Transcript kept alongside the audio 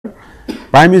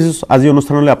Prime news আজি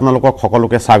অনুষ্ঠানলৈ আপোনালোকক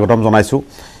সকলোকে স্বাগতম জনাইছো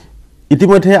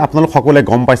ইতিমধ্যে আপোনালোক সকলোৱে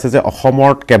গম পাইছে যে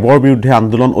অসমৰ কেবৰ বিৰুদ্ধে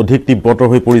আন্দোলন অধিক তীব্ৰতৰ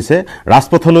হৈ পৰিছে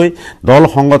ৰাজপথলৈ দল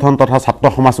সংগঠন তথা ছাত্ৰ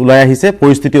সমাজ ওলাই আহিছে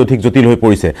পৰিস্থিতি অধিক জটিল হৈ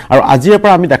পৰিছে আৰু আজিৰ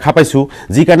পৰা আমি দেখা পাইছো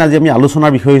যি কাৰণে আজি আমি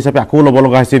আলোচনাৰ বিষয় হিচাপে আকৌ ল'ব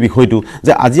লগা হৈছে বিষয়টো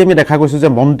যে আজি আমি দেখা গৈছো যে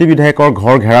মন্ত্ৰী বিধায়কৰ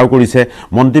ঘৰ ঘেৰাও কৰিছে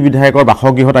মন্ত্ৰী বিধায়কৰ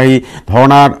বাসগৃহত আহি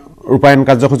ধৰ্ণা ৰূপায়ণ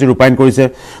কাৰ্যসূচী ৰূপায়ণ কৰিছে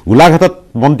গোলাঘাটত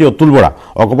মন্ত্ৰী অতুল বৰা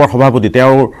অগপৰ সভাপতি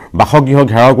তেওঁৰ বাসগৃহ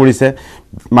ঘেৰাও কৰিছে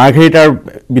মাৰ্ঘেৰিটাৰ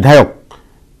বিধায়ক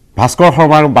ভাস্কৰ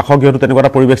শৰ্মাৰ বাসগৃহটো তেনেকুৱা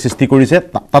এটা পৰিৱেশ সৃষ্টি কৰিছে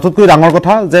তাতকৈ ডাঙৰ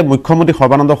কথা যে মুখ্যমন্ত্ৰী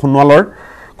সৰ্বানন্দ সোণোৱালৰ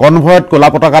কনভয়ত কলা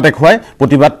পতাকা দেখুৱাই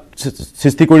প্ৰতিবাদ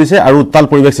সৃষ্টি কৰিছে আৰু উত্তাল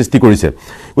পৰিৱেশ সৃষ্টি কৰিছে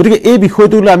গতিকে এই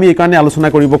বিষয়টোলৈ আমি এই কাৰণে আলোচনা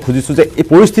কৰিব খুজিছো যে এই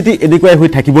পৰিস্থিতি এনেকুৱাই হৈ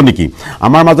থাকিব নেকি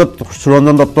আমাৰ মাজত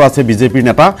সুৰঞ্জন দত্ত আছে বিজেপিৰ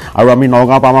নেতা আৰু আমি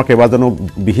নগাঁৱৰ পৰা আমাৰ কেইবাজনো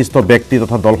বিশিষ্ট ব্যক্তি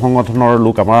তথা দল সংগঠনৰ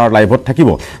লোক আমাৰ লাইভত থাকিব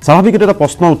স্বাভাৱিক এটা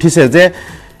প্ৰশ্ন উঠিছে যে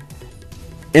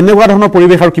এনেকুৱা ধৰণৰ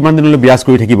পৰিৱেশ আৰু কিমান দিনলৈ বিৰাজ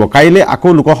কৰি থাকিব কাইলে আকৌ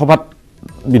লোকসভাত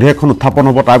বিধেয়কখন উত্থাপন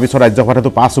হ'ব তাৰ পিছত ৰাজ্যসভাতো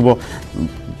পাছ হ'ব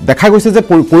দেখা গৈছে যে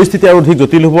পৰিস্থিতি আৰু অধিক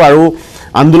জটিল হ'ব আৰু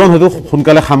আন্দোলন হয়তো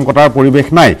সোনকালে খাম কটাৰ পৰিৱেশ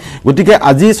নাই গতিকে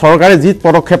আজি চৰকাৰে যি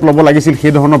পদক্ষেপ ল'ব লাগিছিল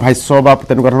সেই ধৰণৰ ভাষ্য বা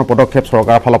তেনেকুৱা ধৰণৰ পদক্ষেপ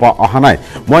চৰকাৰৰ ফালৰ পৰা অহা নাই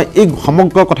মই এই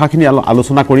সমগ্ৰ কথাখিনি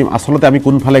আলোচনা কৰিম আচলতে আমি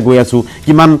কোনফালে গৈ আছো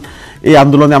কিমান এই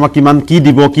আন্দোলনে আমাক কিমান কি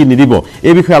দিব কি নিদিব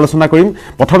এই বিষয়ে আলোচনা কৰিম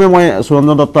প্ৰথমে মই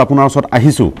সুৰঞ্জন দত্ত আপোনাৰ ওচৰত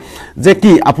আহিছো যে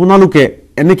কি আপোনালোকে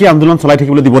এনেকৈ আন্দোলন চলাই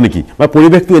থাকিবলৈ দিব নেকি বা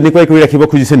পৰিৱেশটো এনেকুৱাই কৰি ৰাখিব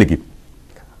খুজিছে নেকি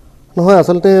নহয়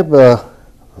আসলতে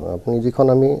আপুনি যিখন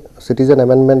আমি সিটিজেন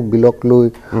এমেন্ডমেন্ট বিলক লৈ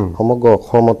সমগ্ৰ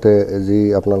অসমতে যি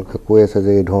আপোনালোকে কৈ আছে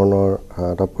যে এই ধৰণৰ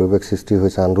এটা পৰিৱেশ সৃষ্টি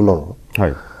হৈছে আন্দোলনৰ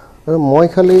হয়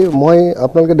মই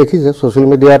আপোনালোকে দেখিছে সোশ্যাল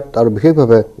মিডিয়াত আৰু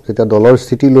বিশেষভাৱে যেতিয়া দলৰ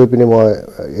স্থিতি লৈ পিনে মই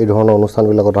এই ধৰণৰ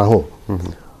অনুষ্ঠানবিলাকত আহোঁ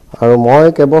আৰু মই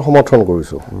কেৱল সমৰ্থন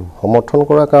কৰিছোঁ সমৰ্থন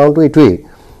কৰাৰ কাৰণটো এইটোৱেই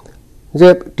যে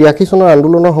 83 চনৰ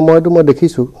আন্দোলনৰ সময়তো মই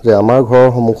দেখিছোঁ যে আমাৰ ঘৰৰ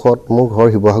সন্মুখত মোৰ ঘৰ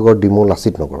শিৱসাগৰ ডিমু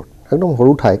লাচিত নগৰত একদম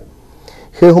সৰু ঠাই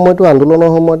সেই সময়তো আন্দোলনৰ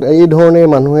সময়ত এই ধৰণে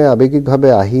মানুহে আবেগিকভাৱে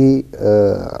আহি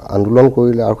আন্দোলন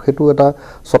কৰিলে আৰু সেইটো এটা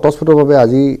স্বতঃস্ফূৰ্তভাৱে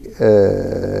আজি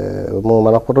মোৰ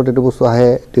মানস পটত এইটো বস্তু আহে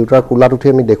দেউতাৰ কোলাত উঠি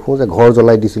আমি দেখোঁ যে ঘৰ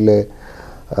জ্বলাই দিছিলে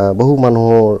বহু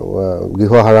মানুহৰ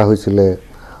গৃহহাৰা হৈছিলে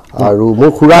আৰু মোৰ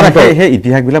খুৰা সেই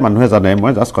ইতিহাসবিলাক মানুহে জানে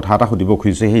মই জাষ্ট কথা এটা সুধিব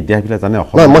খুজিছোঁ সেই ইতিহাসবিলাক জানে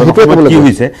মই কি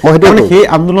হৈছে সেই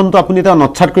আন্দোলনটো আপুনি এটা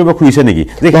নৎসাত কৰিব খুজিছে নেকি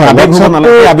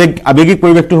যে আবেগিক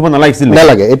পৰিৱেশটো হ'ব নালাগিছিল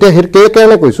নালাগে এতিয়া সেই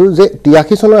কাৰণে কৈছোঁ যে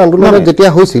 83 চনৰ আন্দোলনত যেতিয়া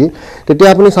হৈছিল তেতিয়া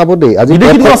আপুনি চাব দেই আজি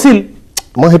আছিল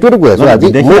মই সেইটোৱেতো কৈ আছোঁ আজি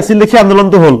আছিল দেখি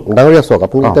আন্দোলনটো হ'ল ডাঙৰীয়া চাওক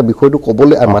আপুনি এটা বিষয়টো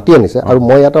ক'বলৈ মাতি আনিছে আৰু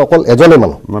মই ইয়াতে অকল এজনে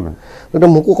মানুহ কিন্তু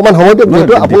মোক অকণমান সময় দিয়ক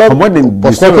যিহেতু আপোনাৰ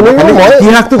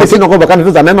ইতিহাসটো বেছি নক'ব কাৰণ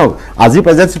সেইটো জানে ন আজি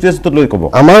প্ৰেজেণ্ট চিটুৱেশ্যনটো লৈ ক'ব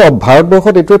আমাৰ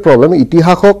ভাৰতবৰ্ষত এইটোৱে প্ৰব্লেম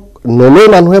ইতিহাসক নলৈ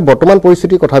মানুহে বৰ্তমান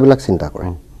পৰিস্থিতিৰ কথাবিলাক চিন্তা কৰে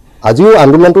আজিও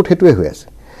আন্দোলনটোত সেইটোৱে হৈ আছে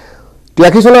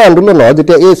 83 চনৰ আন্দোলনত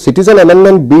যেতিয়া এই চিটিজেন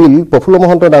এমেন্ডমেন্ট বিল প্ৰফুল্ল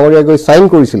মহন্ত ডাঙৰীয়াই গৈ ছাইন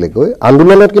কৰিছিলেগৈ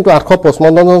আন্দোলনত কিন্তু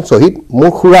 855 জন শ্বহীদ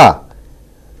মোৰ খুৰা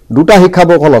দুটা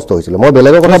শিক্ষাবৰ্ষ নষ্ট হৈছিলে মই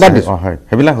বেলেগৰ কথা বাদ দিছোঁ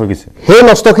সেইবিলাক হৈ গৈছে সেই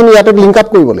নষ্টখিনি ইয়াতে লিংক আপ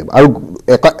কৰিব লাগিব আৰু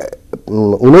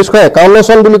 1951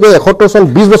 চন বুলি কয় 71 চন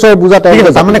 20 বছৰ বুজা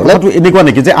তাৰমানে কথাটো এনেকুৱা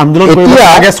নেকি যে আন্দোলন কৰিব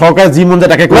আগে চৰকাৰে যি মন যায়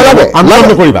তাকে আন্দোলন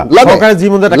নকৰিবা চৰকাৰে যি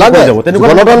মন যায় তাকে কৰি যাব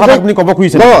তেনেকুৱা গণতান্ত্ৰিক আপুনি ক'ব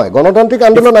খুজিছে নহয় গণতান্ত্ৰিক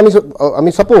আন্দোলন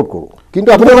আমি সাপোৰ্ট কৰোঁ কিন্তু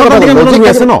আপুনি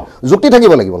আছে ন যুক্তি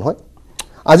থাকিব লাগিব নহয়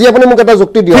আজি আপুনি মোক এটা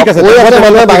যুক্তি দিয়ক ওই আছে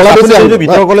মানুহে বাংলাদেশৰ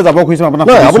ভিতৰলৈ যাব খুজিছে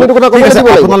আপুনি তো কথা ক'ব লাগিব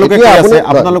আপোনালোকে কি আছে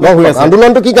আপোনালোকে হৈ আছে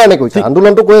আন্দোলনটো কি কাৰণে কৈছে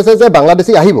আন্দোলনটো কৈ আছে যে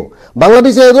বাংলাদেশী আহিব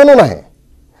বাংলাদেশী এজনো নাহে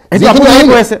যিখিনি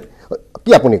কৈ আছে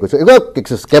কি আপুনি কৈছে এগো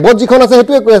কেবত যিখন আছে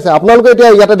সেইটোৱে কৈ আছে আপোনালোকে এতিয়া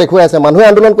ইয়াতে দেখুৱাই আছে মানুহে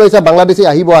আন্দোলন কৰিছে বাংলাদেশী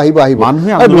আহিব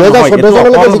 2014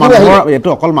 চনলৈকে যিখিনি আহিব এটো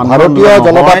অকল ভাৰতীয়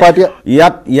জনতা পাৰ্টি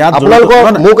ইয়াত আপোনালোকৰ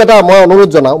মোক এটা মই অনুৰোধ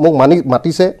জনাও মোক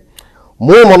মাতিছে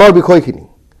মোৰ মনৰ বিষয়খিনি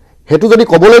হেতু যদি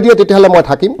কবলৈ দিয়ে তেতিয়াহলে মই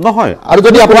থাকিম নহয় আৰু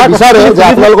যদি আপুনি বিচাৰে যে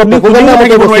আপোনালোকৰ প্ৰপোজালনা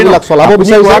মতে বস্তুবিলাক চলাব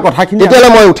বিচাৰিছে তেতিয়াহলে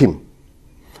মই উঠিম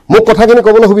মোক কথাখিনি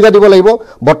কবলৈ সুবিধা দিব লাগিব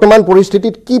বৰ্তমান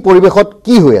পৰিস্থিতিত কি পৰিৱেশত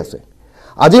কি হৈ আছে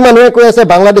আজি মানুহে কৈ আছে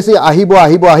বাংলাদেশী আহিব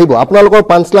আপোনালোকৰ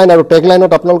পাঞ্চ লাইন আৰু টেগ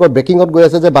লাইনত আপোনালোকৰ ব্ৰেকিংত গৈ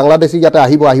আছে যে বাংলাদেশী ইয়াতে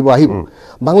আহিব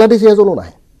বাংলাদেশী এজনো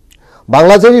নাহে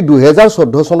বাংলাদেশী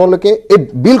 2014 চনলৈকে এই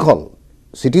বিলখন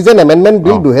সিটিজেন এমেন্ডমেন্ট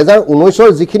বিল 2019 ৰ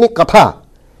যিখিনি কথা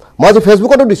মই আজি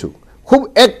ফেসবুকতো দিছো খুব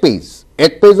এক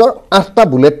পেজৰ 8টা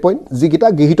বুলেট পইণ্ট যিকিটা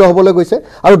গৃহীত হ'বলৈ গৈছে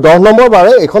আৰু 10 নম্বৰ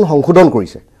বাৰে এখন সংশোধন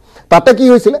কৰিছে তাতে কি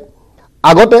হৈছিল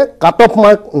আগতে কাট অফ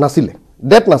মাৰ্ক নাছিলে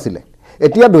ডেট নাছিলে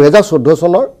এতিয়া 2014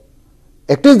 চনৰ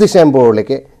 31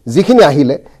 ডিসেম্বৰলৈকে যিখিনি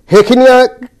আহিলে সেইখিনি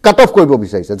কাট অফ কৰিব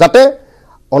বিচাৰিছে যাতে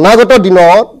অনাগত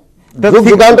দিনত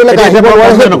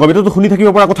শুনি থাকিব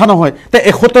পৰা কথা নহয় তে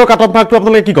 71 কাট অফ মাৰ্কটো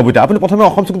আপোনালোকে কি কবিতা আপুনি প্ৰথমে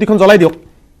অসম চুক্তিখন জ্বলাই দিয়ক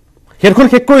হেডখন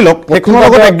শেষ কৰি লওক হেডখনৰ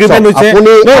লগত এগ্ৰিমেন্ট হৈছে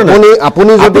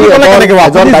আপুনি যদি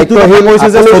এজন দায়িত্বশীল কৈছে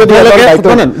যে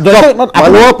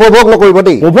মানুহক প্ৰভোগ নকৰিব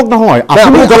দেই প্ৰভোগ নহয়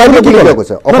আপুনি জ্বলাই দিব বুলি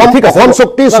কৈছে অসম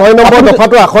চুক্তি 6 নম্বৰ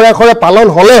দফাটো আখৰে আখৰে পালন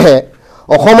হলেহে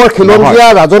অসমৰ খিলঞ্জীয়া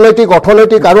ৰাজনৈতিক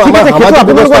অৰ্থনৈতিক আৰু আমাৰ সামাজিক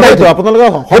ব্যৱস্থা আপোনালোকে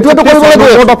হেতুটো কৰিব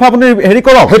লাগিব দফা আপুনি হেৰি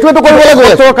কৰক হেতুটো কৰিব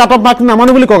লাগিব কাট অফ মাৰ্ক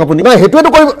নামানো বুলি কওক আপুনি নহয় হেতুটো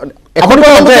কৰিব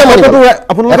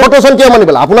আপোনালোকে কিয় মানিব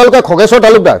আপোনালোকে খগেশ্বৰ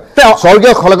তালুকদাৰ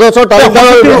স্বৰ্গীয় খগেশ্বৰ তালুকদাৰ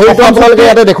হেৰিটো আপোনালোকে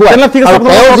ইয়াতে দেখুৱায়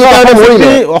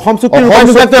অসম চুক্তিৰ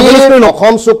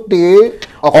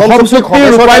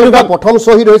প্ৰথম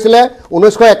শ্বহীদ হৈছিলে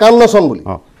 1951 চন বুলি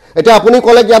এটা আপুনি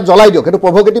কলে ইয়াত জ্বলাই দিয়ক সেইটো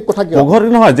প্ৰভোকেটিভ কথা কি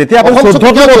প্ৰভোকেটিভ নহয় যেতিয়া আপুনি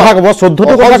 14টো কথা ক'ব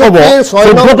 14টো কথা ক'ব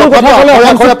 14টো কথা ক'লে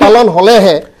আখৰে পালন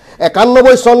হলেহে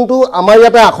 91 চনটো আমাৰ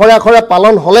ইয়াতে আখৰে আখৰে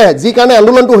পালন হলেহে যি কাৰণে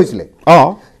আন্দোলনটো হৈছিলে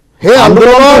হে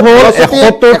আন্দোলনৰ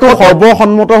 71টো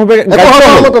সৰ্বসন্মতভাৱে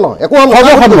সৰ্বসন্মত নহয় একো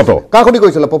সৰ্বসন্মত কাকতি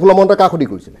কৰিছিল প্ৰফুল্ল মহন্তই কাকতি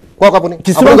কৰিছিল কক আপুনি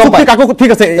কিছুমান চুক্তি কাকো ঠিক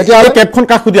আছে এতিয়া কেপখন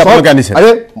কাকতি আপোনালোকে আনিছে আৰে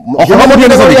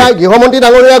গৃহমন্ত্ৰী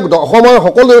ডাঙৰীয়া অসমৰ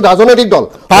সকলো ৰাজনৈতিক দল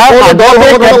দল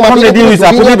ৰেডি হৈছে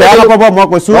আপুনি বেয়া নাপাব মই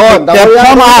কৈছো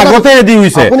কেপখন আগতে ৰেডি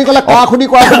হৈছে আপুনি কলে কাকতি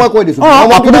কৰাটো মই কৈ দিছো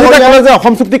আপুনি কলে যে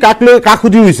অসম চুক্তি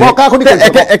কাকতি হৈছে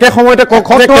একে সময়তে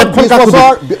কেপখন কাকতি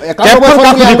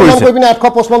কৰিছে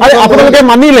আপোনালোকে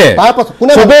মানিলে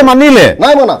সবে মানিলে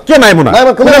নাই মনা কি নাই মনা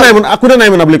কোনে নাই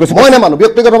মনা বুলি কৈছে মই নামানো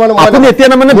ব্যক্তিগত মানে আপুনি এতিয়া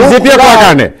নামানে বিজেপিয়ে কোৱাৰ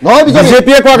কাৰণে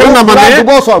বিজেপিয়ে কোৱাৰ কাৰণে নামানে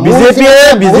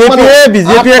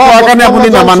বিজেপিয়ে কোৱাৰ কাৰণে আপুনি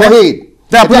নামানে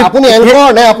আপুনি এংকৰ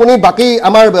নে আপুনি বাকি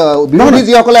আমাৰ বিৰোধী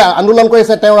যিসকলে আন্দোলন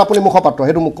কৰিছে তেওঁৰ আপুনি মুখপাত্ৰ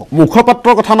হেতু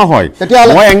মুখপাত্ৰৰ কথা নহয়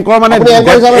মই এংকৰ মানে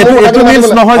এটো মিন্স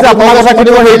নহয় যে আপোনাৰ কথা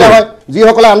খিনি হয়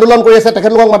যিসকলে আন্দোলন কৰি আছে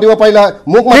তেখেতলোকক মাতিব পাৰিলে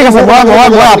মোক ঠিক আছে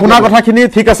মই আপোনাৰ কথাখিনি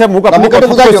ঠিক আছে মোক আপুনি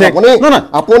বুজাই দিয়ক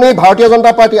আপুনি ভাৰতীয়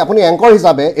জনতা পাৰ্টি আপুনি এংকৰ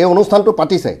হিচাপে এই অনুষ্ঠানটো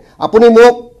পাতিছে আপুনি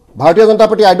মোক ভাৰতীয় জনতা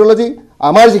পাৰ্টি আইডিঅলজি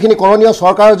আমাৰ যিখিনি কৰণীয়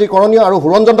চৰকাৰৰ যি কৰণীয় আৰু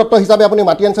হুৰঞ্জন দত্ত হিচাপে আপুনি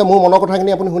মাতি আনিছে মোৰ মনৰ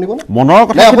কথাখিনি আপুনি শুনিব না মনৰ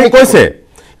কথা আপুনি কৈছে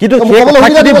কিন্তু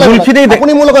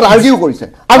আপুনি মোৰ লগত আৰ্গিউ কৰিছে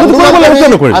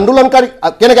আন্দোলনকাৰী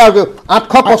কেনেকৈ আৰ্গিউ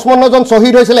 855 জন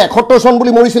শ্বহীদ হৈছিলে 71 চন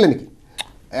বুলি মৰিছিলে নেকি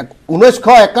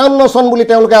 1951 চন বুলি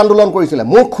তেওঁলোকে আন্দোলন কৰিছিলে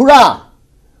মোৰ খুৰা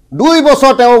 2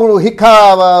 বছৰ তেওঁৰ শিক্ষা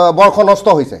বৰ্ষ নষ্ট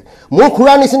হৈছে মোৰ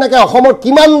খুৰা নিচিনাকৈ অসমৰ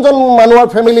কিমানজন মানুহৰ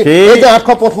ফেমিলি এই যে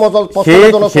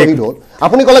 855 জন শ্বহীদ হ'ল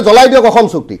আপুনি ক'লে জ্বলাই দিয়ক অসম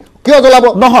চুক্তি কিয় জ্বলাব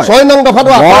 6 নং দফাটো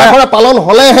আখৰে পালন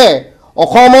হলেহে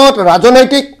অসমত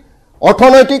ৰাজনৈতিক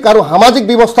অৰ্থনৈতিক আৰু সামাজিক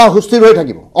ব্যৱস্থা সুস্থিৰ হৈ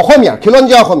থাকিব অসমীয়া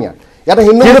খিলঞ্জীয়া অসমীয়া ইয়াতে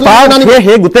হিন্দু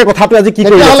সেই গোটেই কথাটো আজি কি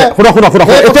কৰি আছে শুনা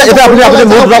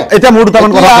এতিয়া মোৰ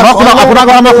দুটামান কথা আপোনাৰ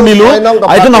কথা মই শুনিলো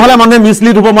এইটো নহলে মানুহে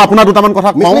মিছলিড হ'ব মই আপোনাৰ দুটামান কথা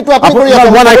কওঁ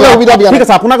ঠিক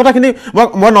আছে আপোনাৰ কথাখিনি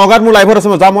মই নগাঁৱত মোৰ লাইভত আছে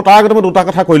যা মই তাৰ আগতে মই দুটা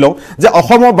কথা কৈ লওঁ যে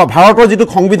অসমৰ ভাৰতৰ যিটো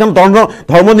সংবিধান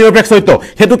ধৰ্ম নিৰপেক্ষত্ব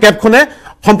সেইটো কেপখনে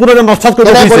সম্পূৰ্ণৰূপে নস্বাত কৰিব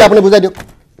বিচাৰিছে আপুনি বুজাই দিয়ক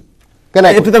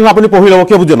এইটো তেনে আপুনি পঢ়ি ল'ব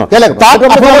কিয় বুজি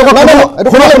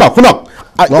শুনক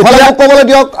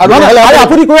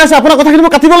আপুনি কৈ আছে আপোনাৰ কথাখিনি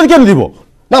মই কাটিবলৈ কিয় নিদিব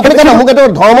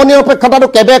ধৰ্ম নিৰপেক্ষতাটো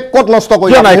কেবেক ক'ত নষ্ট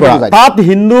কৰি তাত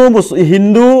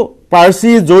হিন্দু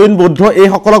পাৰ্চী জৈন বৌদ্ধ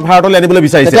এইসকলক ভাৰতলৈ আনিবলৈ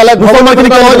বিচাৰিছে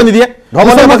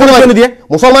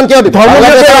মুছলমান কিয়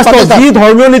যি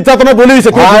ধৰ্মীয় নিৰ্যাতনা বলি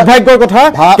হৈছে দুৰ্ভাগ্যৰ কথা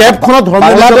কেবখনত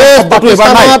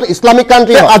ইছলামিক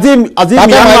কাণ্ট্ৰি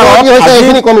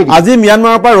আজি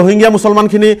ম্যানমাৰৰ পৰা ৰোহিংগীয়া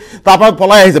মুছলমানখিনি তাৰ পৰা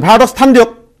পলাই আহিছে ভাৰতক স্থান দিয়ক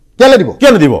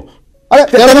কিয় নিদিব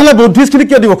তেনেহ'লে বুদ্ধিষ্টখিনি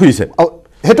কিয় দিব খুজিছে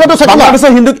হেতুটো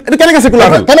হিন্দু এটো কেনেকৈ সেকুলাৰ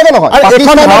হ'ল কেনেকৈ নহয়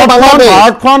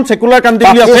ভাৰতখন সেকুলাৰ কাণ্ট্ৰি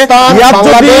বুলি আছে ইয়াত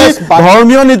যদি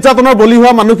ধৰ্মীয় নিৰ্যাতনৰ বলি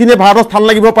হোৱা মানুহখিনিয়ে ভাৰতত স্থান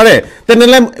লাগিব পাৰে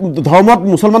তেনেহ'লে ধৰ্মত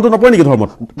মুছলমানটো নপৰে নেকি ধৰ্মত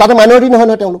তাতে মাইনৰিটি নহয়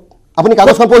নহয় তেওঁলোক আপুনি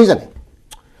কাগজখন পঢ়ি জানে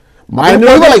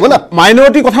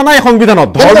মাইনৰিটি কথা নাই সংবিধানত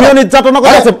ধৰ্মীয় নিৰ্যাতনৰ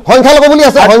কথা আছে সংখ্যালঘু বুলি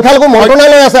আছে সংখ্যালঘু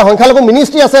মন্ত্ৰণালয় আছে সংখ্যালঘু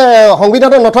মিনিষ্ট্ৰী আছে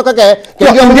সংবিধানত নথকাকে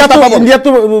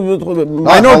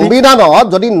সংবিধানত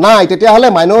যদি নাই তেতিয়াহ'লে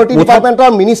মাইনৰিটি ডিপাৰ্টমেণ্টৰ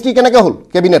মিনিষ্ট্ৰী কেনেকৈ হ'ল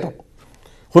কেবিনেটত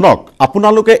শুনক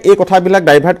আপোনালোকে এই কথাবিলাক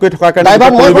ডাইভাৰ্ট কৰি থকাৰ কাৰণে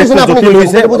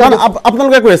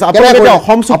আপোনালোকে কৈ আছে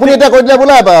আপুনি এতিয়া কৈ দিলে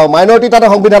বোলে মাইনৰিটি তাতে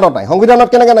সংবিধানত নাই সংবিধানত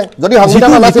কেনেকৈ নাই যদি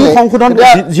সংবিধানত নাছিলে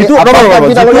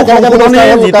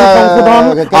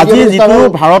আজি যিটো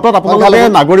ভাৰতত আপোনালোকে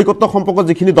নাগৰিকত্ব সম্পৰ্কত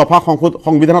যিখিনি দফা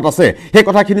সংবিধানত আছে সেই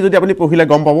কথাখিনি যদি আপুনি পঢ়িলে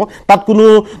গম পাব তাত কোনো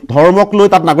ধৰ্মক লৈ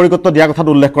তাত নাগৰিকত্ব দিয়াৰ কথাটো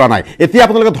উল্লেখ কৰা নাই এতিয়া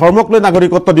আপোনালোকে ধৰ্মক লৈ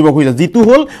নাগৰিকত্ব দিব খুজিছে যিটো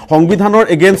হ'ল সংবিধানৰ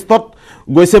এগেইনষ্টত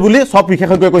গৈছে বুলি সব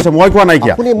বিশেষজ্ঞই কৈছে মই কোৱা নাই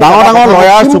কিয়া ডাঙৰ ডাঙৰ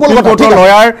লয়াৰ সুপ্ৰিম কোৰ্টৰ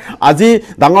লয়াৰ আজি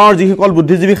ডাঙৰ যিসকল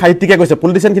বুদ্ধিজীৱী সাহিত্যিকে কৈছে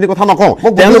পলিটিচিয়ানখিনি কথা নকওঁ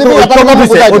তেওঁলোকে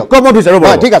ঐক্যমত হৈছে ৰ'ব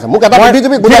ঠিক আছে মোক এটা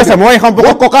বুদ্ধিজীৱী ঠিক আছে মই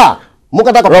সম্পৰ্ক ককা মোক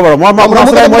এটা কথা ৰ'ব মই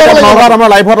নগাঁৱত আমাৰ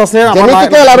লাইভত আছে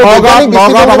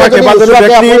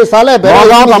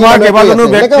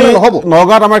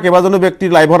নগাঁৱত আমাৰ কেইবাজনো ব্যক্তি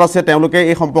লাইভত আছে তেওঁলোকে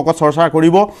এই সম্পৰ্কত চৰ্চা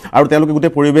কৰিব আৰু তেওঁলোকে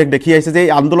গোটেই পৰিৱেশ দেখি আহিছে যে এই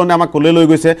আন্দোলনে আমাক ক'লৈ লৈ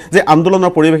গৈছে যে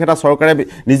আন্দোলনৰ পৰিৱেশ এটা চৰকাৰে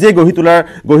নিজেই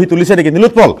গঢ়ি তুলিছে নেকি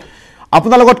নীলোৎপল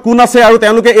আপোনাৰ লগত কোন আছে আৰু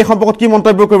তেওঁলোকে এই সম্পৰ্কত কি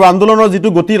মন্তব্য কৰিব আন্দোলনৰ যিটো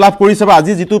গতি লাভ কৰিছে বা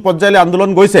আজি যিটো পৰ্যায়লৈ আন্দোলন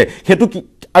গৈছে সেইটো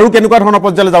আৰু কেনেকুৱা ধৰণৰ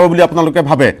পৰ্যায়লৈ যাব বুলি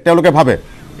তেওঁলোকে ভাবে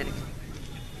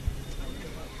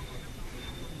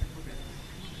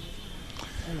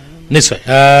নিশ্চয়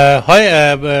হয়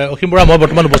অসীম বৰা মই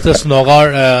বৰ্তমান উপস্থিত আছোঁ নগাঁৱৰ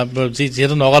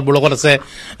যিহেতু নগাঁৱত মোৰ লগত আছে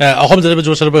অসম জাতীয়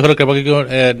যুৱ ছাত্ৰ পৰিষদৰ কেইবাগৰাকী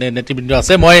নেতৃবৃন্দ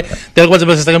আছে মই তেওঁলোকৰ যাব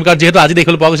চেষ্টা কৰিম কাৰণ যিহেতু আজি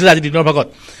দেখিবলৈ পোৱা গৈছিল আজি দিনৰ ভাগত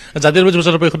জাতীয় যুৱ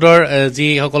ছাত্ৰ পৰিষদৰ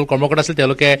যিসকল কৰ্মকৰ্তা আছিল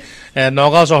তেওঁলোকে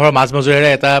নগাঁও চহৰৰ মাজমজিয়াৰে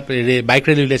এটা বাইক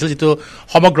ৰেলী উলিয়াইছিল যিটো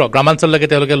সমগ্ৰ গ্ৰামাঞ্চললৈকে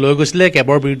তেওঁলোকে লৈ গৈছিলে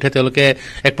কেবৰ বিৰুদ্ধে তেওঁলোকে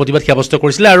এক প্ৰতিবাদ সাব্যস্ত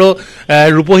কৰিছিলে আৰু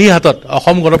ৰূপহী হাতত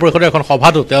অসম গণ পৰিষদৰ এখন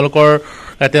সভাতো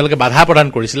তেওঁলোকে বাধা প্ৰদান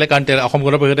কৰিছিলে কাৰণ অসম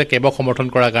গণ পৰিষদে কেবক সমৰ্থন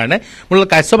কৰাৰ কাৰণে মোৰ লগত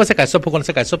কাশ্যপ আছে কাশ্যপ ফুকন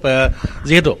আছে কাশ্যপ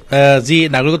যিহেতু যি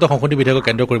নাগৰিকত্ব সংশোধনী বিধেয়কক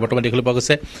কেন্দ্ৰ কৰি বৰ্তমান দেখিবলৈ পোৱা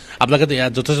গৈছে আপোনালোকে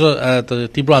যথেষ্ট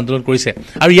তীব্ৰ আন্দোলন কৰিছে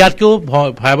আৰু ইয়াতকৈও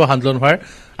ভয়াৱহ আন্দোলন হোৱাৰ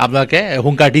আপোনালোকে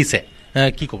হুংকাৰ দিছে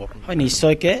কি ক'ব হয়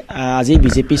নিশ্চয়কৈ আজি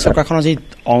বিজেপি চৰকাৰখনৰ যি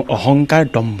অহংকাৰ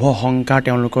দম্ভ অহংকাৰ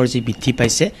তেওঁলোকৰ যি বৃদ্ধি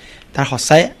পাইছে তাৰ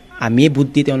সঁচাই আমিয়ে বুট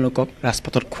দি তেওঁলোকক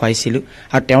ৰাজপথত খুৱাইছিলোঁ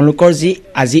আৰু তেওঁলোকৰ যি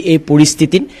আজি এই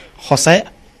পৰিস্থিতিত সঁচাই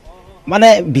মানে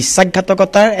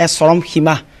বিশ্বাসঘাতকতাৰ চৰম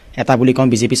সীমা এটা বুলি কওঁ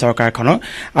বিজেপি চৰকাৰখনৰ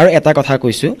আৰু এটা কথা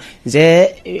কৈছোঁ যে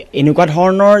এনেকুৱা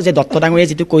ধৰণৰ যে দত্ত ডাঙৰীয়াই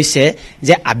যিটো কৈছে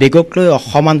যে আৱেগক লৈ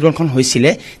অসম আন্দোলনখন হৈছিলে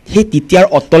সেই তেতিয়াৰ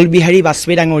অটল বিহাৰী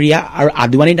বাজপেয়ী ডাঙৰীয়া আৰু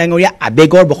আদৱানী ডাঙৰীয়া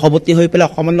আৱেগৰ বশৱৰ্তী হৈ পেলাই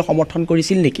অসম আন্দোলন সমৰ্থন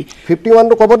কৰিছিল নেকি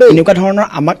 51টো ক'ব দেই এনেকুৱা ধৰণৰ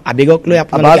আমাক আৱেগক লৈ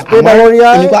আপোনালোকে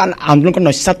এনেকুৱা আন্দোলনখন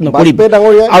নস্যাৎ নকৰিব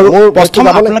আৰু প্ৰথম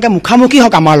আপোনালোকে মুখামুখি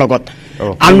হওক আমাৰ লগত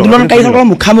আন্দোলনকাৰীসকলৰ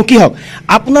মুখামুখি হওক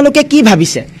আপোনালোকে কি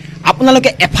ভাবিছে আপোনালোকে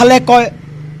এফালে কয়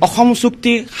অসম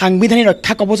চুক্তিৰ সাংবিধানিক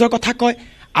ৰক্ষা কবচৰ কথা কয়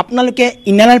আপোনালোকে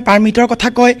ইনাৰ পাৰ্মিটৰ কথা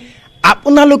কয়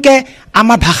আপোনালোকে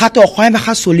আমাৰ ভাষাটো অসমীয়া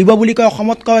ভাষা চলিব বুলি কয়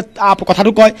অসমত কয়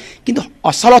কথাটো কয় কিন্তু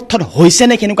অচল অৰ্থত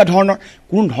হৈছেনে কেনেকুৱা ধৰণৰ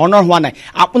কোনো ধৰণৰ হোৱা নাই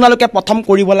আপোনালোকে প্ৰথম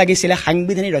কৰিব লাগিছিলে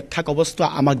সাংবিধানিক ৰক্ষা কবচটো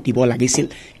আমাক দিব লাগিছিল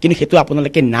কিন্তু সেইটো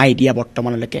আপোনালোকে নাই দিয়া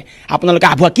বৰ্তমানলৈকে আপোনালোকে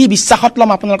আভুৱা কি বিশ্বাসত ল'ম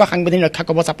আপোনালোকৰ সাংবিধানিক ৰক্ষা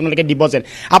কবচ আপোনালোকে দিব যেন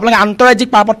আপোনালোকে আন্তঃৰাজ্যিক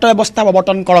পাৰপত্ৰ ব্যৱস্থা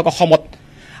প্ৰৱৰ্তন কৰক অসমত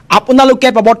আপোনালোকে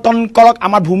প্ৰৱৰ্তন কৰক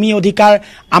আমাৰ ভূমি অধিকাৰ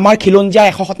আমাৰ খিলঞ্জীয়া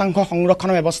 100%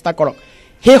 সংৰক্ষণৰ ব্যৱস্থা কৰক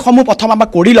সেইসমূহ প্ৰথম আমাক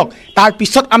কৰি লওক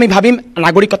তাৰপিছত আমি ভাবিম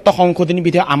নাগৰিকত্ব সংশোধনী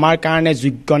বিধেয়ক আমাৰ কাৰণে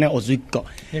যোগ্য নে অযোগ্য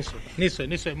নিশ্চয়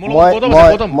নিশ্চয়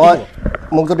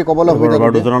মোক যদি ক'বলৈ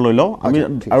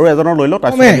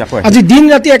আজি দিন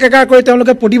ৰাতি একেকাৰ কৰি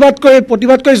তেওঁলোকে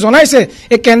প্ৰতিবাদ কৰি জনাইছে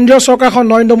এই কেন্দ্ৰীয় চৰকাৰখন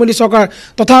নৰেন্দ্ৰ মোদী চৰকাৰ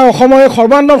তথা অসমৰ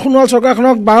সৰ্বানন্দ সোণোৱাল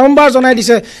চৰকাৰখনক বাৰম্বাৰ জনাই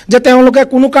দিছে যে তেওঁলোকে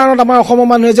কোনো কাৰণত আমাৰ অসমৰ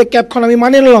মানুহে যে কেবখন আমি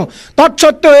মানি নলওঁ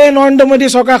তৎসত্ত্বেও এই নৰেন্দ্ৰ মোদী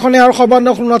চৰকাৰখনে আৰু সৰ্বানন্দ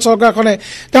সোণোৱাল চৰকাৰখনে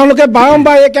তেওঁলোকে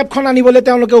বাৰম্বাৰ এই কেবখন আনিবলৈ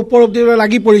তেওঁলোকে উপলব্ধিলৈ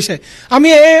লাগি পৰিছে আমি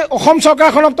এই অসম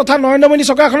চৰকাৰখনক তথা নৰেন্দ্ৰ মোদী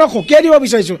চৰকাৰখনক সকীয়াই দিব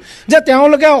বিচাৰিছোঁ যে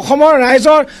তেওঁলোকে অসমৰ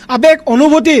ৰাইজৰ আৱেগ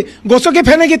অনুভূতি গছকি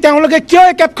ফেনেকি তেওঁলোকে কিয়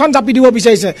এই কেবখন জাপি দিব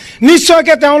বিচাৰিছে নিশ্চয়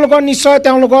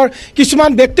তেওঁলোকৰ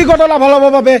কিছুমান ব্যক্তিগত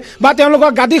লাভালাভৰ বাবে বা তেওঁলোকৰ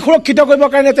গাদী সুৰক্ষিত কৰিবৰ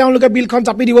কাৰণে তেওঁলোকে বিলখন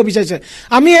জাপি দিব বিচাৰিছে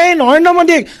আমি এই নৰেন্দ্ৰ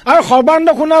মোদীক আৰু সৰ্বানন্দ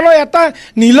সোণোৱালৰ এটা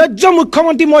নিৰ্লজ্জ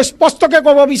মুখ্যমন্ত্ৰী মই স্পষ্টকৈ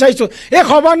ক'ব বিচাৰিছোঁ এই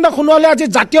সৰ্বানন্দ সোণোৱালে আজি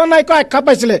জাতীয় নায়কৰ আখ্যা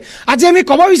পাইছিলে আজি আমি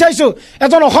ক'ব বিচাৰিছোঁ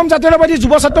এজন অসম জাতীয়তাবাদী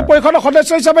যুৱ ছাত্ৰ পৰিষদৰ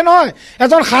সদস্য হিচাপে নহয়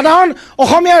এজন সাধাৰণ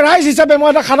অসমীয়া ৰাইজ হিচাপে মই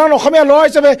এটা সাধাৰণ অসমীয়া ল'ৰা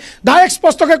হিচাপে ডাইৰেক্ট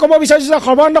স্পষ্টকৈ ক'ব বিচাৰিছোঁ যে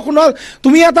সৰ্বানন্দ সোণোৱাল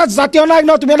তুমি এটা জাতীয় নায়ক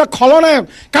নহয় তুমি এটা খলনায়ক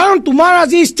কাৰণ তোমাৰ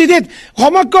আজি স্থিতিত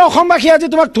সমগ্ৰ অসমবাসীয়ে আজি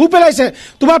তোমাক ধুই পেলাইছে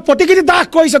তোমাৰ প্ৰতিকৃতি দাহ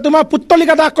কৰিছে তোমাৰ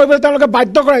পুত্তলিকা দাহ কৰিবলৈ তেওঁলোকে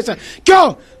বাধ্য কৰাইছে কিয়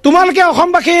তোমালোকে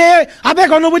অসমবাসীয়ে আৱেগ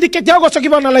অনুভূতি কেতিয়াও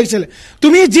গছকিব নালাগিছিলে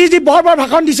তুমি যি বৰ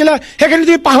ভাষণ দিছিলা সেইখিনি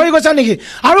তুমি পাহৰি গৈছা নেকি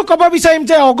আৰু ক'ব বিচাৰিম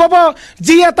যে অগপ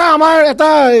যি এটা আমাৰ এটা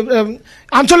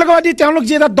আঞ্চলিকবাদী তেওঁলোক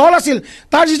যি এটা দল আছিল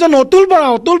তাৰ যিজন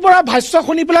অতুল বৰা ভাষ্য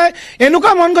শুনি পেলাই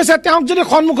এনেকুৱা মন গৈছে তেওঁক যদি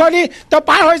সন্মুখেদি তেওঁ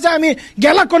পাৰ হৈ যায় আমি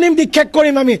গেলা কণিম নিক্ষেপ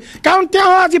কৰিম আমি কাৰণ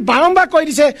তেওঁ আজি বাৰম্বাৰ কৈ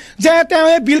দিছে যে তেওঁ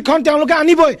এই বিলখন তেওঁলোকে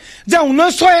আনিবই যে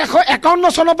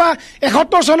 1951 চনৰ পৰা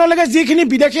 71 চনলৈকে যিখিনি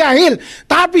বিদেশী আহিল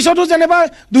তাৰপিছতো যেনিবা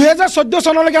 2014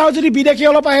 চনলৈকে আৰু যদি বিদেশী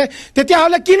অলপ আহে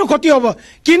তেতিয়াহ'লে কিনো ক্ষতি হ'ব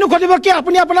কি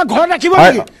আপুনি আপোনাৰ ঘৰত ৰাখিব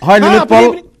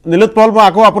নেকি নীলোৎপল মই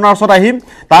আকৌ আপোনাৰ ওচৰত আহিম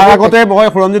তাৰ আগতে মই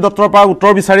সুৰঞ্জিত দত্তৰ পৰা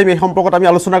উত্তৰ বিচাৰিম এই সম্পৰ্কত আমি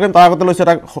আলোচনা কৰিম তাৰ আগতে লৈছোঁ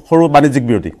এটা সৰু বাণিজ্যিক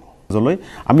বিৰতি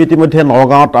আমি ইতিমধ্যে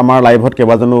নগাঁৱত আমাৰ লাইভত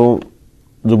কেইবাজনো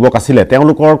যুৱক আছিলে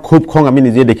তেওঁলোকৰ খুব খং আমি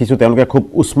নিজে দেখিছোঁ তেওঁলোকে খুব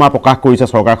উষ্মা প্ৰকাশ কৰিছে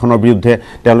চৰকাৰখনৰ বিৰুদ্ধে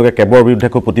তেওঁলোকে কেবৰ বিৰুদ্ধে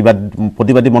খুব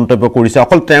প্ৰতিবাদী মন্তব্য কৰিছে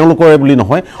অকল তেওঁলোকৰে বুলি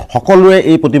নহয় সকলোৰে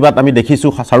এই প্ৰতিবাদ আমি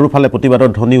দেখিছোঁ চাৰিওফালে প্ৰতিবাদৰ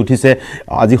ধ্বনি উঠিছে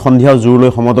আজি সন্ধিয়াও জোৰলৈ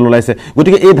সমদল ওলাইছে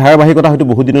গতিকে এই ধাৰাবাহিকতা হয়তো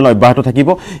বহুদিনলৈ অব্যাহত থাকিব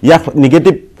ইয়াক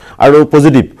নিগেটিভ আৰু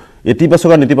পজিটিভ ইতিবাচক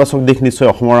আৰু নেতিবাচক দিশ নিশ্চয়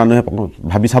অসমৰ মানুহে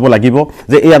ভাবি চাব লাগিব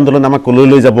যে এই আন্দোলন আমাক কলৈ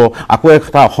লৈ যাব আকৌ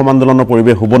এটা অসম আন্দোলনৰ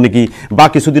পৰিৱেশ হ'ব নেকি বা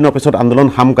কিছুদিনৰ পিছত আন্দোলন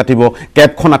হাম কাটিব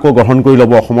কেবখন আকৌ গ্ৰহণ কৰি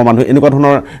ল'ব অসমৰ মানুহে এনেকুৱা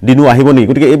ধৰণৰ দিনো আহিব নেকি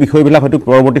গতিকে এই বিষয়বিলাক হয়তো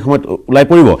পৰৱৰ্তী সময়ত ওলাই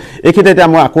পৰিব এইখিনিতে এতিয়া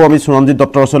আমি সুৰঞ্জিত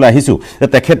দত্তৰ ওচৰলৈ আহিছোঁ যে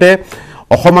তেখেতে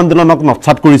অসম আন্দোলনক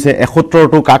নৎসাত কৰিছে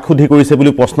 ৭১টো কাক সুধি কৰিছে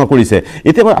বুলি প্ৰশ্ন কৰিছে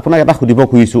এতিয়া মই আপোনাক এটা সুধিব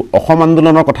খুজিছোঁ অসম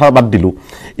আন্দোলনৰ কথা বাদ দিলোঁ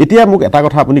এতিয়া মোক এটা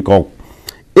কথা আপুনি কওক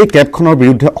এই কেবখনৰ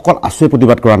বিৰুদ্ধে অকল আছুৱে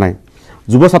প্ৰতিবাদ কৰা নাই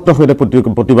যুৱ ছাত্ৰৰ সৈতে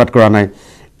প্ৰতিবাদ কৰা নাই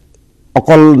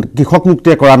অকল কৃষক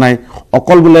মুক্তিয়ে কৰা নাই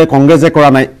অকল বোলে কংগ্ৰেছে কৰা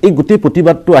নাই এই গোটেই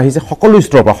প্ৰতিবাদটো আহিছে সকলো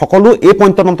স্তৰৰ পৰা সকলো এই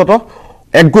পইণ্টত অন্ততঃ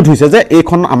একগোট হৈছে যে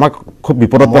এইখন আমাক খুব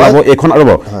বিপদত পেলাব এইখন আৰু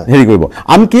হেৰি কৰিব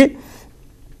আনকি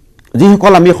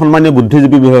যিসকল আমি সন্মানীয়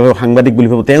বুদ্ধিজীৱী সাংবাদিক বুলি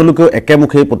ভাবোঁ তেওঁলোকেও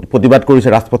একেমুখে প্ৰতিবাদ কৰিছে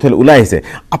ৰাজপথলৈ ওলাই আহিছে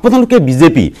আপোনালোকে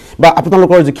বিজেপি বা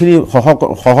আপোনালোকৰ যিখিনি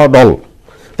সহ দল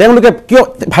তেওঁলোকে কিয়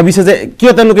ভাবিছে যে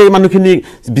কিয় তেওঁলোকে এই মানুহখিনি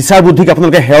বিচাৰ বুদ্ধিক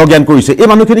আপোনালোকে হেয় জ্ঞান কৰিছে এই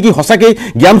মানুহখিনি কি সঁচাকৈ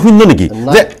জ্ঞান শূন্য নেকি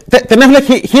যে তেনেহ'লে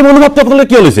সেই মনোভাৱটো আপোনালোকে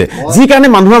কিয় লৈছে যি কাৰণে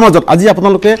মানুহৰ মাজত আজি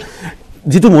আপোনালোকে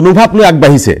যিটো মনোভাৱ লৈ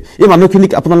আগবাঢ়িছে এই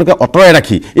মানুহখিনিক আপোনালোকে অঁতৰাই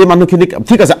ৰাখি এই মানুহখিনিক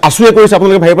ঠিক আছে আছুৱে কৰিছে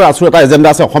আপোনালোকে ভাবিব আছুৰ এটা এজেণ্ডা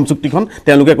আছে অসম চুক্তিখন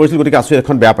তেওঁলোকে কৰিছিল গতিকে আছুৱে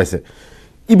এখন বেয়া পাইছে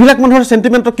এইবিলাক মানুহৰ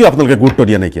চেণ্টিমেণ্টক কিয় আপোনালোকে গুৰুত্ব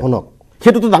দিয়া নাইকিয়া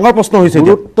সেইটোতো ডাঙৰ প্ৰশ্ন হৈছে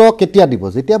গুৰুত্ব কেতিয়া দিব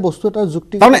যেতিয়া বস্তু এটা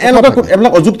যুক্তি তাৰমানে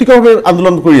এইবিলাক অযুক্তিকৰভাৱে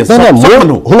আন্দোলন কৰি আছে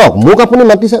শুনক মোক আপুনি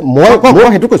মাতিছে মই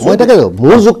সেইটো কৈছোঁ মই তাকে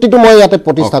মোৰ যুক্তিটো মই ইয়াতে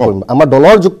প্ৰতিষ্ঠা কৰিম আমাৰ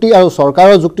দলৰ যুক্তি আৰু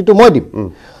চৰকাৰৰ যুক্তিটো মই দিম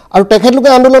আৰু তেখেতলোকে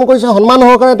আন্দোলন কৰিছে সন্মান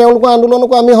সহকাৰে তেওঁলোকৰ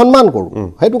আন্দোলনকো আমি সন্মান কৰোঁ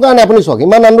সেইটো কাৰণে আপুনি চাওক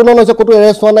ইমান আন্দোলন হৈছে ক'তো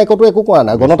এৰেষ্ট হোৱা নাই ক'তো একো কৰা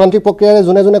নাই গণতান্ত্ৰিক প্ৰক্ৰিয়াৰে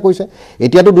যোনে যোনে কৈছে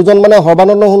এতিয়াতো দুজন মানে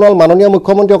সৰ্বানন্দ সোণোৱাল মাননীয়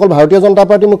মুখ্যমন্ত্ৰী অকল ভাৰতীয় জনতা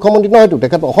পাৰ্টীৰ মুখ্যমন্ত্ৰী নহয়তো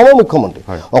তেখেত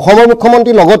অসমৰ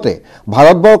মুখ্যমন্ত্ৰীৰ লগতে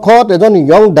ভাৰতবৰ্ষত এজন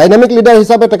য়ং ডাইনামিক লিডাৰ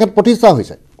হিচাপে তেখেত প্ৰতিষ্ঠা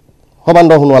হৈছে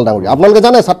সৰ্বানন্দ সোণোৱাল ডাঙৰীয়া আপোনালোকে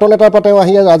জানে ছাত্ৰ নেতাৰ পৰা তেওঁ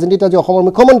আহি ৰাজনীতিত আজি অসমৰ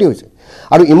মুখ্যমন্ত্ৰী হৈছে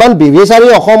আৰু ইমান বিবেচাৰী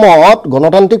অসমত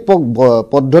গণতান্ত্ৰিক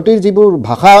পদ্ধতিৰ যিবোৰ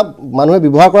ভাষা মানুহে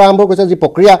ব্যৱহাৰ কৰা আৰম্ভ কৰিছে যি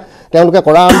প্ৰক্ৰিয়া তেওঁলোকে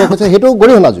কৰা আৰম্ভ কৰিছে সেইটো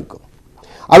গৰিহণাযোগ্য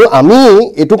আৰু আমি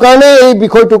এইটো কাৰণে এই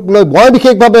বিষয়টোক লৈ মই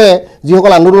বিশেষভাৱে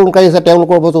যিসকল আন্দোলনকাৰী আছে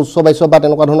তেওঁলোকৰ ওপৰত উচ্চ বাচ্য বা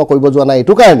তেনেকুৱা ধৰণৰ কৰিব যোৱা নাই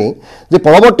এইটো কাৰণেই যে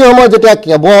পৰৱৰ্তী সময়ত যেতিয়া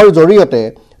কেবৰ জৰিয়তে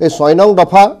এই ৬ নং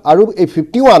দফা আৰু এই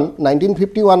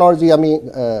 1951 যি আমি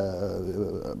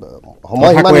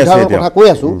সময়সীমা নিৰ্ধাৰণৰ কথা কৈ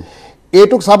আছোঁ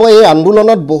এইটোক চাব এই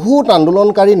আন্দোলনত বহুত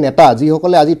আন্দোলনকাৰী নেতা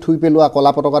যিসকলে আজি থুই পেলোৱা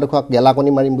কলা পতাকা দেখুওৱা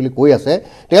গেলাকণি মাৰিম বুলি কৈ আছে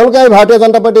তেওঁলোকে এই ভাৰতীয়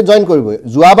জনতা পাৰ্টীত জইন কৰিবই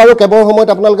যোৱাবাৰো কেবৰ সময়ত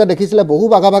আপোনালোকে দেখিছিলে বহু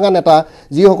ভাগা নেতা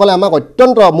যিসকলে আমাক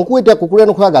অত্যন্ত মোকো এতিয়া কুকুৰে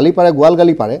নোখোৱা গালি পাৰে গোৱাল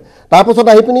গালি পাৰে তাৰপাছত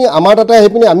আহি পিনি আমাৰ তাতে আহি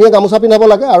পিনি আমিয়ে গামোচা পিন্ধাব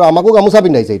লাগে আৰু আমাকো গামোচা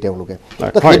পিন্ধাইছে তেওঁলোকে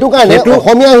সেইটো কাৰণে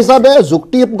অসমীয়া হিচাপে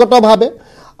যুক্তিগতভাৱে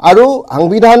আৰু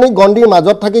সাংবিধানিক গণ্ডিৰ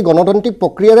মাজত থাকি গণতান্ত্ৰিক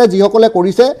প্ৰক্ৰিয়াৰে যিসকলে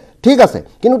কৰিছে ঠিক আছে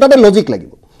কিন্তু তাতে লজিক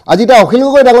লাগিব আজি এতিয়া অখিল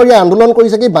গগৈ ডাঙৰীয়া আন্দোলন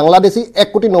কৰিছে কি বাংলাদেশী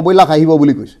 1,90,00,000 আহিব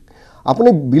বুলি কৈছে আপুনি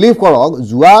বিলিভ কৰক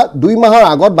যোৱা 2 মাহৰ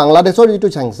আগত বাংলাদেশৰ যিটো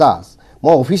চেঞ্চাছ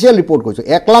মই অফিচিয়েল ৰিপৰ্ট কৰিছোঁ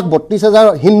 1,32,000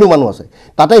 হিন্দু মানুহ আছে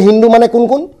তাতে হিন্দু মানে কোন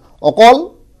অকল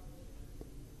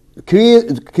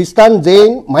খ্ৰীষ্টান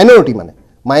জৈন মাইনৰিটি মানে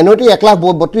মাইনৰিটি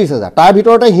 1,32,000 তাৰ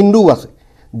ভিতৰতে হিন্দুও আছে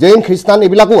জৈন খ্ৰীষ্টান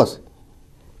এইবিলাকো আছে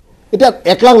এতিয়া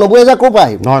 1,90,000 ক'ৰ পৰা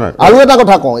আহিব আৰু এটা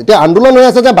কথা কওঁ এতিয়া আন্দোলন হৈ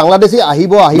আছে যে বাংলাদেশী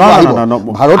আহিব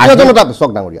ভাৰতীয় জনতা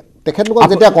চক ডাঙৰীয়া তেখেতলোকক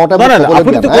যেতিয়া কওঁতে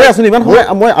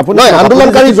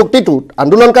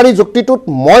আন্দোলনকাৰী যুক্তিটোত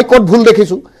মই ক'ত ভুল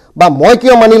দেখিছোঁ বা মই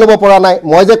কিয় মানি ল'ব পৰা নাই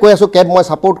মই যে কৈ আছোঁ কেব মই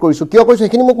ছাপোৰ্ট কৰিছোঁ কিয় কৰিছোঁ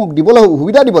সেইখিনি মোক দিবলৈ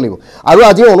সুবিধা দিব লাগিব আৰু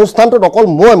আজি অনুষ্ঠানটোত অকল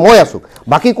মই আছোঁ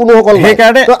বাকী কোনোসকল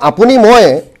সেইকাৰণে আপুনি মই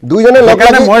দুইজনে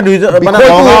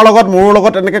লগত মোৰ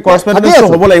লগত এনেকে কৰেছপন্ডেন্স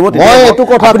হ'ব লাগিব মই এইটো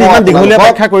কথা ইমান দীঘলীয়া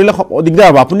ব্যাখ্যা কৰিলে দিগদাৰ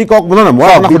হ'ব আপুনি কওক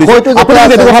মই আপোনাক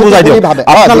কথা বুজাই দিয়ক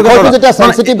আপোনালোকে যেতিয়া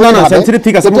সেনচিটিভ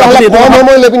ঠিক আছে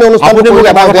আপুনি মোক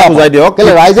এটা কথা বুজাই দিয়ক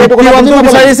কেলে ৰাইজে এইটো কথা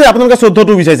বিচাৰিছে আপোনালোকে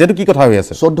 14টো বিচাৰিছে এইটো কি কথা হৈ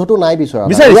আছে 14টো নাই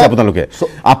বিচাৰিছে আপোনালোকে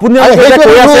আপুনি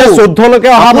কৈ আছে 14 লৈকে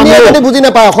অহা মানুহ আপুনি বুজি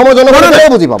নাপায় অসমৰ জনগণে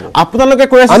বুজি পাব আপোনালোকে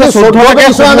কৈ আছে 14 লৈকে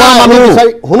মানুহ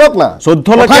শুনক না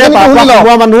 14 লৈকে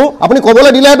হোৱা মানুহ আপুনি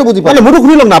ক'বলৈ দিলে সেইটো বুজি পাব মোৰো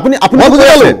শুনি লওক না আপুনি মই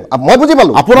বুজি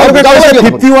পালো আপোনালোকে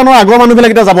 51 আগৰ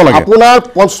মানুহবিলাক এটা যাব লাগে আপোনাৰ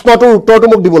প্ৰশ্নটোৰ উত্তৰটো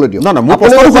মোক দিবলৈ দিয়ক না মোৰ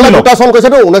প্ৰশ্নটো শুনি লওক দুটা চন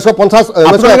কৈছেটো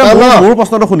 1950 মোৰ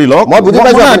প্ৰশ্নটো শুনি লওক মই বুজি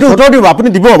পাইছো এইটো উত্তৰ দিব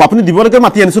আপুনি দিবলৈকে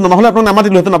মাতি আনিছো নহ'লে আপোনাক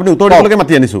নামাতিলোহেঁতেন আপুনি উত্তৰ দিবলৈকে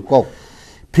মাতি আনিছো কওক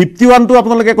 51টো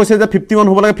আপোনালোকে কৈছে যে 51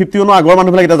 হ'ব লাগে 51 আগৰ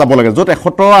মানুহবিলাক এটা যাব লাগে য'ত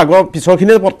 71 আগৰ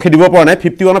পিছৰখিনি খেদিব পৰা নাই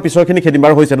 51 পিছৰখিনি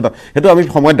খেদিবাৰ হৈছে সেইটো আমি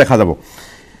সময়ত দেখা যাব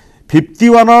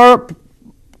 51ৰ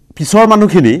পিছৰ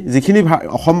মানুহখিনি যিখিনি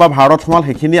অসম বা ভাৰতত সোমাল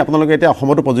সেইখিনি আপোনালোকে এতিয়া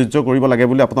অসমতো প্ৰযোজ্য কৰিব লাগে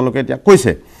বুলি আপোনালোকে এতিয়া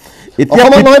কৈছে এতিয়া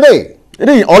নহয় দেই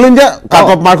এইটো all India cut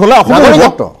off mark হ'লে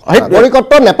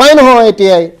নাগৰিকত্ব নেপায় নহয়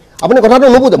এতিয়াই আপুনি কথাটো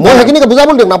নুবুজে মই সেইখিনি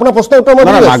বুজাবলৈ দিম আপোনাৰ প্ৰশ্নৰ উত্তৰ মই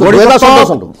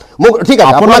মোক ঠিক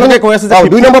আছে আপোনালোকে কৈ আছে যে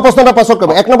 2 নম্বৰ প্ৰশ্নটা পাছত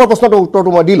কৰিব 1 নম্বৰ প্ৰশ্নটোৰ উত্তৰটো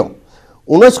মই দি লওঁ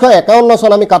 1951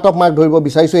 চন আমি কাট অফ মাৰ্ক ধৰিব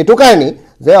বিচাৰিছোঁ এইটো কাৰণেই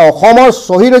যে অসমৰ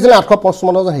শ্বহীদ হৈছিলে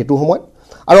 855 জন হেতু সময়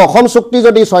আৰু অসম চুক্তি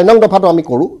যদি 6 নং দফাটো আমি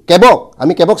কৰোঁ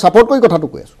আমি কেবক ছাপোৰ্ট কৰি কথাটো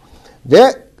কৈ আছোঁ যে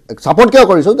ছাপোৰ্ট কিয়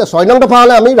কৰিছোঁ যে 6 নং দফা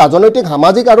হ'লে আমি ৰাজনৈতিক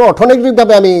সামাজিক আৰু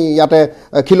অৰ্থনৈতিকভাৱে আমি ইয়াতে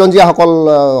খিলঞ্জীয়াসকল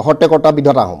হৰ্তেকৰ্তা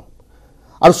বিধতা হ'ম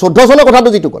আৰু 14 চনৰ কথাটো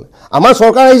যিটো ক'লে আমাৰ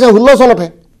চৰকাৰ আহিছে 16 চনতহে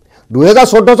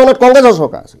 2014 চনত কংগ্ৰেছৰ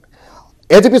চৰকাৰ আছিলে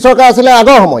এজিপি চৰকাৰ আছিলে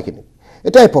আগৰ সময়খিনি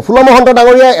এতিয়া প্ৰফুল্ল মহন্ত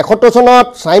ডাঙৰীয়াই 71 চনত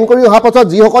চাইন কৰি অহা পাছত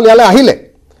যিসকল ইয়ালৈ আহিলে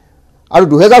আৰু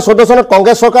 2014 চনত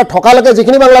কংগ্ৰেছ চৰকাৰ থকালৈকে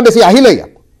যিখিনি বাংলাদেশী আহিলে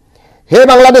ইয়াত সেই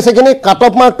বাংলাদেশীখিনি কাট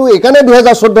অফ মাৰ্কটো এইকাৰণে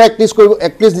 2014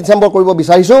 31 ডিচেম্বৰ কৰিব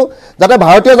বিচাৰিছোঁ যাতে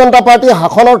ভাৰতীয় জনতা পাৰ্টী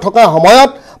শাসনৰ থকা সময়ত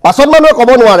পাছত মানুহে ক'ব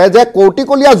নোৱাৰে যে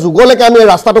কৌটিকলীয়া যুগলৈকে আমি এই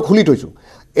ৰাস্তাটো খুলি থৈছোঁ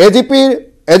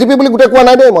এজিপি বুলি গোটেই কোৱা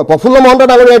নাই দেই মই প্ৰফুল্ল মহন্ত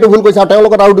ডাঙৰীয়া এইটো ভুল কৈছে আৰু তেওঁৰ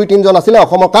লগত আৰু 2-3জন আছিলে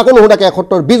অসমৰ কাকো নুশুধাকে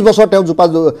 20 বছৰ তেওঁ জোপা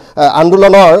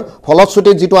আন্দোলনৰ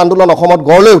ফলশ্ৰুতিত যিটো আন্দোলন অসমত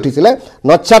গঢ় লৈ উঠিছিলে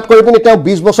নচ্ছাত কৰি পিনি তেওঁ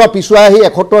 20 বছৰ পিছুৱাই আহি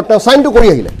 71 তেওঁ চাইনটো কৰি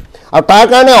আহিলে আৰু তাৰ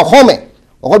কাৰণে অসমে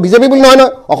অকল বিজেপি বুলি নহয়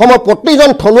অসমৰ প্ৰতিজন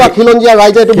থলুৱা খিলঞ্জীয়া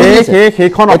ৰাইজে এইটো বুজিছে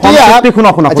সেইখন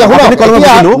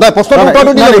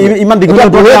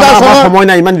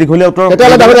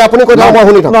আপুনি কৈ থাকক মই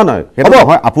শুনি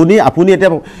থাকোঁ আপুনি এতিয়া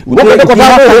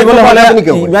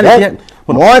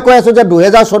মই কৈ আছোঁ যে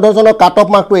 2014 চনৰ কাট অফ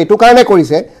মাৰ্কটো এইটো কাৰণে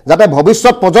কৰিছে যাতে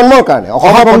ভৱিষ্যত প্ৰজন্মৰ কাৰণে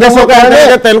অসমৰ কংগ্ৰেছৰ কাৰণে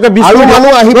তেওঁলোকে আৰু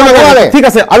মানুহ আহিব নোৱাৰে ঠিক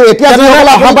আছে আৰু এতিয়া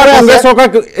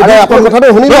কথাটো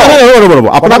শুনি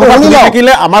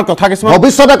থাকিলে আমাৰ কথা কিছুমান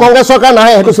ভৱিষ্যতে কংগ্ৰেছ চৰকাৰ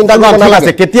নাহে সেইটো চিন্তা কৰিব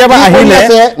নালাগে কেতিয়াবা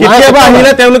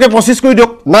আহিলে তেওঁলোকে 25 কৰি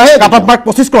দিয়ক নাহে কাট অফ মাৰ্ক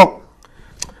 25 কৰক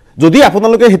যদি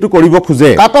আপোনালোকে হেতু কৰিব খুজে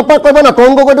কাট অফ মাৰ্ক কৰিব না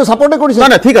তৰুণ গগৈটো ছাপোৰ্ট কৰিছে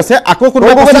না ঠিক আছে আকৌ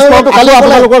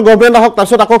আপোনালোকৰ গভৰ্ণমেণ্ট আহক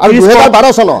তাৰপিছত আকৌ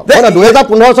 2012 চনৰ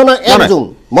 2015 চনৰ 1 জুন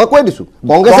মই কৈ দিছোঁ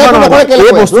কংগ্ৰেছে নকৰে কেলে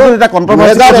এই বস্তুটো এটা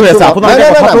কন্ট্ৰভাৰ্সি হৈ আছে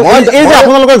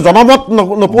আপোনালোকে জনমত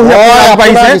নপঢ়ি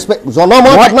পাইছে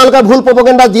জনমত আপোনালোকে ভুল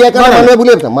প্ৰপগেণ্ডা দিয়ে কাৰণে মানুহে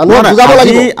ভুলি আছে মানুহে বুজাব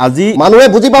লাগিব আজি মানুহে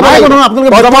বুজি পাব লাগিব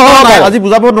আপোনালোকে বুজাব নাই আজি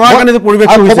বুজাব নোৱাৰা কাৰণে পৰিৱেশ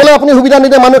হৈছে আপুনি সুবিধা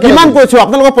নিদিয়ে মানুহ কিমান কৈছো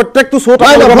আপোনালোকৰ প্ৰত্যেকটো শোত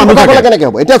মানুহ থাকে কেনেকৈ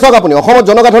হ'ব এতিয়া চাওক আপুনি অসমত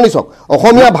জনগাঁথনি চাওক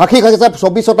অসমীয়া ভাষিক আছে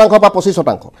 24% বা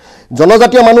 25%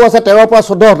 জনজাতীয় মানুহ আছে 13 পৰা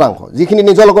 14% যিখিনি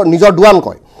নিজৰ দুৱান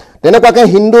কয় তেনেকুৱাকৈ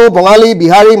হিন্দু বঙালী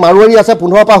বিহাৰী মাৰোৱাৰী আছে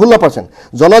 15 পৰা 16%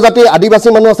 জনজাতি আদিবাসী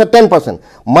মানুহ আছে 10%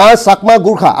 মাৰ চাকমা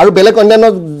গুৰ্খা আৰু বেলেগ অন্যান্য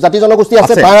জাতি জনগোষ্ঠী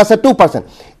আছে তাৰ আছে 2%।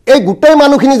 এই গোটেই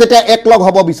মানুহখিনি যেতিয়া একলগ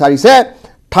হ'ব বিচাৰিছে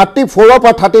 34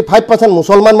 পৰা 35%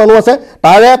 মুছলমান মানুহ আছে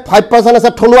তাৰে 5% আছে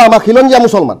থলুৱা আমাৰ খিলঞ্জীয়া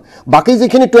মুছলমান বাকী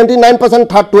যিখিনি 29%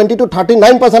 20 to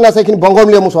 39% আছে এইখিনি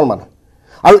বংগমীয় মুছলমান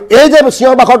আৰু এই যে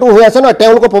চিঞৰ বাখৰটো হৈ আছে নহয়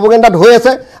তেওঁলোকৰ প্ৰপগেণ্ডাত হৈ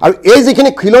আছে আৰু এই যিখিনি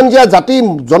খিলঞ্জীয়া জাতি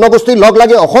জনগোষ্ঠী লগ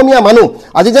লাগি অসমীয়া মানুহ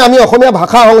আজি যে আমি অসমীয়া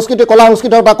ভাষা সংস্কৃতি কলা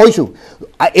সংস্কৃতিৰ কথা কৈছোঁ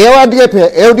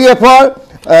এওডিএফৰ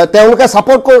তেওঁলোকে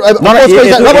ছাপোৰ্ট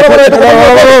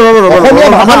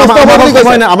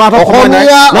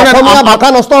ভাষা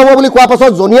নষ্ট হ'ব বুলি কোৱা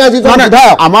পাছত জনিয়া যিজন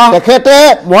তেখেতে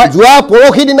যোৱা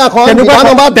পৰহি দিনাখন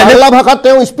বাংলা ভাষাত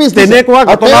তেওঁ স্পীচ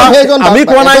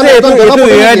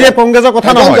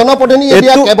জনপ্ৰতিনিধি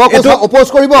অপোজ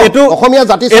কৰিব অসমীয়া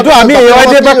জাতি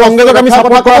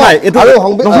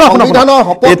সংবিধানৰ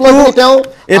শপত লৈ তেওঁ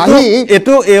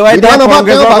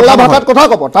বাংলা ভাষাত কথা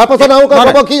ক'ব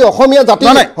তাৰপাছত কি অসমীয়া জাতি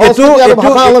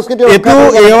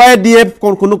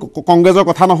কোনো কংগ্ৰেছৰ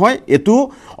কথা নহয় এইটো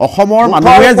অসমৰ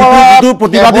মানুহে যিটো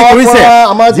প্ৰতিবাদ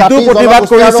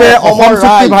কৰিছে অসম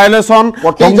চুক্তি ভায়োলেশ্যন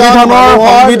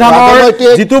সংবিধানৰ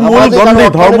যিটো মূল গ্ৰন্থি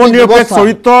ধৰ্মনিৰপেক্ষ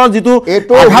চৰিত্ৰ যিটো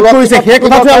আঘাত কৰিছে সেই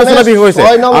কথাটো আলোচনা হৈছে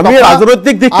আমি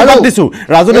ৰাজনৈতিক দিশত দিছোঁ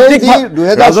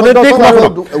ৰাজনৈতিক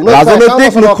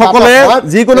লোকসকলে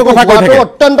যিকোনো কথা কৈ থাকে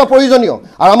অত্যন্ত প্ৰয়োজনীয়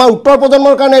আৰু আমাৰ উত্তৰ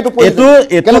প্ৰজন্মৰ কাৰণে এইটো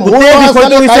গোটেই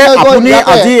বিষয়টো হৈছে আপুনি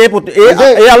আজি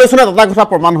এই আলোচনাত এটা কথা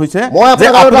প্ৰমাণ হৈছে যে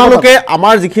আপোনালোকে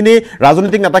আমাৰ যিখিনি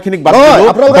ৰাজনৈতিক নেতাখিনিক বাদ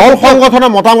দিলো দল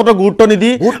সংগঠনৰ মতামতক গুৰুত্ব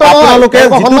নিদি আপোনালোকে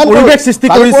যিটো পৰিৱেশ সৃষ্টি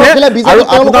কৰিছে আৰু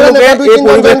আপোনালোকে এই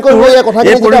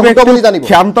পৰিৱেশটো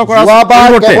ক্ষান্ত কৰাৰ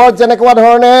যেনেকুৱা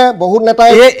ধৰণে বহুত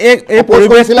নেতাই এই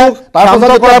পৰিৱেশটো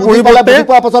ক্ষান্ত কৰাৰ পৰিৱৰ্তে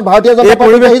ভাৰতীয় জনতা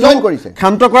পাৰ্টি জইন কৰিছে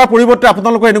ক্ষান্ত কৰাৰ পৰিৱৰ্তে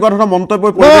আপোনালোকে এনেকুৱা ধৰণৰ মন্তব্য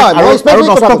আৰু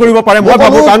নষ্ট কৰিব পাৰে মই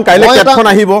ভাবো কাৰণ কাইলৈ কেতখন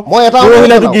আহিব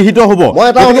পৰহিলেতো গৃহীত হ'ব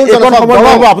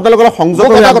আপোনালোকৰ সংযোগ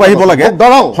হৈ আগবাঢ়িব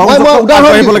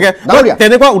লাগে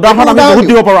তেনেকুৱা উদাহৰণ আমি বহুত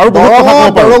দিব পাৰোঁ আৰু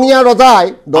দৰঙীয়া ৰজাই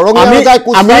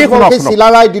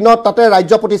চিলাৰায় দিনত তাতে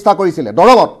ৰাজ্য প্ৰতিষ্ঠা কৰিছিলে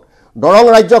দৰং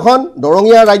ৰাজ্যখন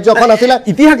দৰঙীয়া ৰাজ্যখন আছিলে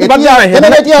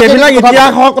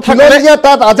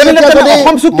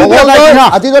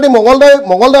আজি যদি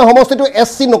মঙলদৈ সমষ্টিটো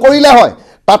SC নকৰিলে হয়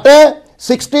তাতে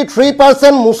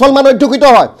 63% মুছলমান অধ্যুষিত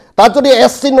হয় তাত যদি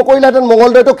এছচি নকৰিলেহেঁতেন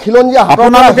মঙলদৈটো খিলঞ্জীয়া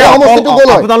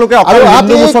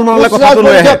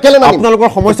আপোনালোকৰ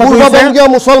সমস্যা পূৰ্ববংগীয়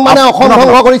মুছলমানে অসম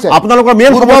ধ্বংস কৰিছে আপোনালোকৰ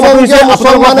মেইন পূৰ্ববংগীয়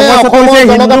মুছলমানে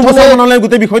হিন্দু মুছলমানলৈ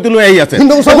গোটেই বিষয়টো লৈ আহি আছে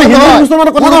হিন্দু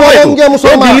মুছলমানৰ কথা নহয়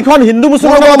বিলখন হিন্দু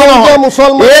মুছলমানৰ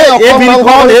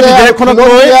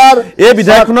এই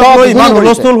বিধেয়কখনক লৈ ইমান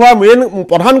হুলস্থুল হোৱাৰ মেইন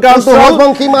প্ৰধান কাৰণটো হ'ল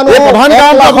এই প্ৰধান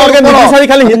কাৰণটো আপোনালোকে নিবিচাৰি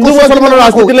খালি হিন্দু মুছলমানৰ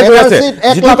ৰাজনীতিলৈ গৈ আছে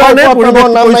যিটো কাৰণে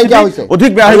পৰিস্থিতি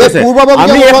অধিক বেয়া হৈ গৈছে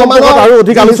আমি এই সম্পৰ্কত আৰু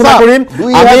অধিক আলোচনা কৰিম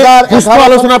আমি সুস্থ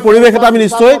আলোচনাৰ পৰিৱেশ এটা আমি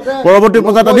নিশ্চয় পৰৱৰ্তী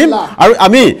পৰ্যায়ত দিম আৰু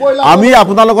আমি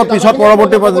আপোনাৰ লগত পিছত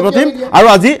পৰৱৰ্তী পৰ্যায়ত দিম আৰু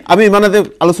আজি আমি ইমানতে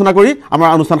আলোচনা কৰি আমাৰ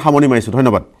অনুষ্ঠান সামৰণি মাৰিছোঁ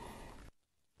ধন্যবাদ